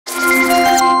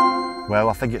Well,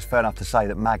 I think it's fair enough to say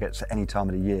that maggots at any time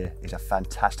of the year is a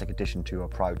fantastic addition to your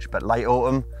approach. But late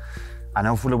autumn and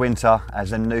all through the winter, as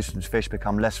the nuisance fish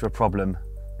become less of a problem,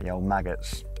 the old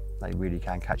maggots, they really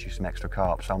can catch you some extra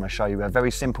carp. So I'm going to show you a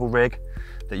very simple rig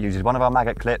that uses one of our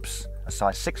maggot clips, a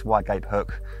size 6 wide gape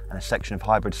hook and a section of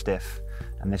hybrid stiff.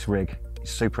 And this rig is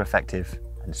super effective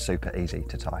and super easy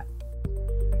to tie.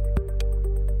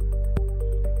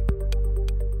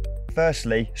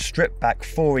 Firstly, strip back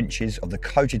 4 inches of the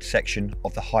coated section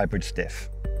of the hybrid stiff.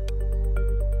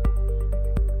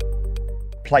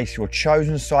 Place your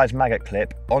chosen size maggot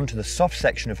clip onto the soft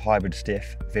section of hybrid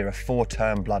stiff via a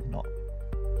 4-turn blood knot.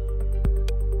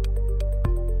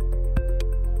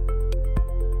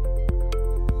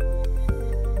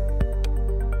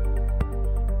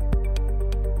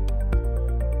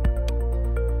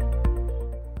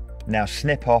 Now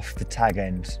snip off the tag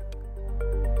ends.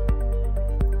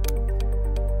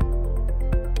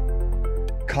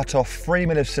 Cut off 3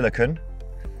 mil of silicone,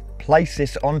 place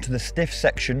this onto the stiff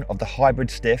section of the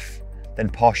hybrid stiff, then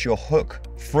pass your hook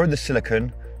through the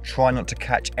silicone, try not to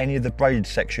catch any of the braided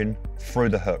section through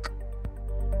the hook.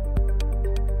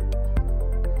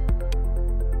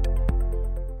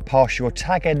 Pass your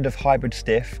tag end of hybrid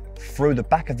stiff through the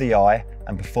back of the eye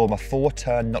and perform a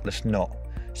 4-turn knotless knot,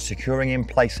 securing in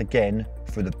place again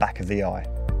through the back of the eye.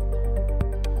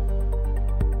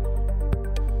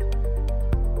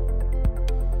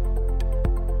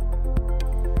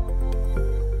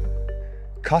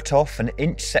 Cut off an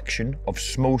inch section of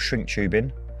small shrink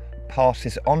tubing, pass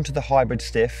this onto the hybrid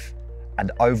stiff and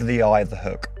over the eye of the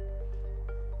hook.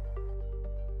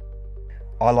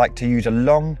 I like to use a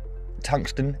long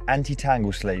tungsten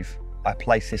anti-tangle sleeve. I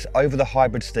place this over the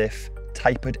hybrid stiff,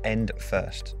 tapered end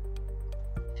first.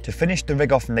 To finish the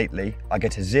rig off neatly, I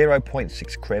get a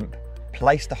 0.6 crimp,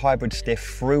 place the hybrid stiff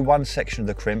through one section of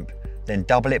the crimp, then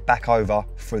double it back over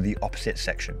through the opposite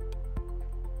section.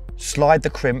 Slide the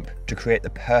crimp to create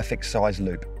the perfect size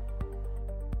loop.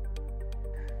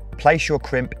 Place your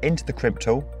crimp into the crimp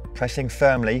tool, pressing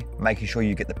firmly, making sure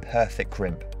you get the perfect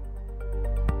crimp.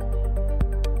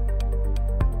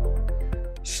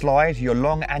 Slide your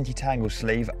long anti-tangle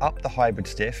sleeve up the hybrid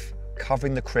stiff,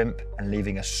 covering the crimp and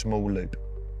leaving a small loop.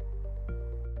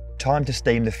 Time to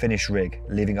steam the finished rig,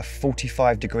 leaving a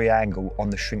 45-degree angle on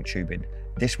the shrink tubing.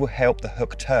 This will help the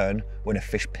hook turn when a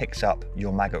fish picks up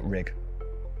your maggot rig.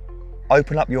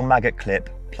 Open up your maggot clip,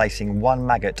 placing 1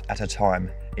 maggot at a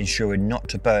time, ensuring not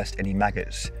to burst any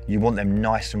maggots. You want them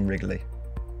nice and wriggly.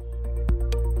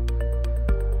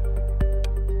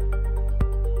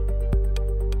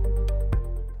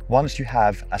 Once you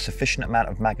have a sufficient amount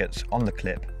of maggots on the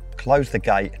clip, close the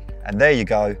gate, and there you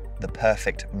go, the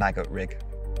perfect maggot rig.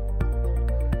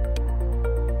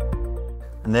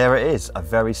 And there it is, a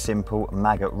very simple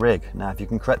maggot rig. Now, if you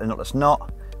can correct the knotless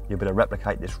knot, you'll be able to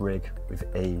replicate this rig with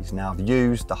ease. Now, I've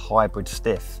used the hybrid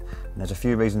stiff, and there's a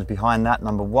few reasons behind that.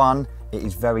 Number one, it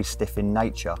is very stiff in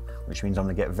nature, which means I'm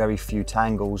going to get very few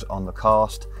tangles on the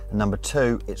cast. And number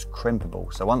two, it's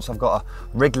crimpable. So once I've got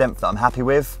a rig length that I'm happy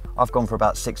with, I've gone for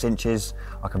about 6 inches,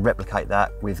 I can replicate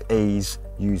that with ease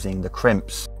using the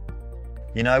crimps.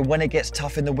 You know, when it gets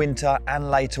tough in the winter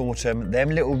and late autumn,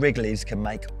 them little wrigglies can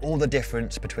make all the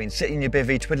difference between sitting in your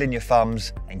bivvy, twiddling your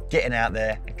thumbs, and getting out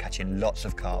there and catching lots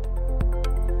of carp.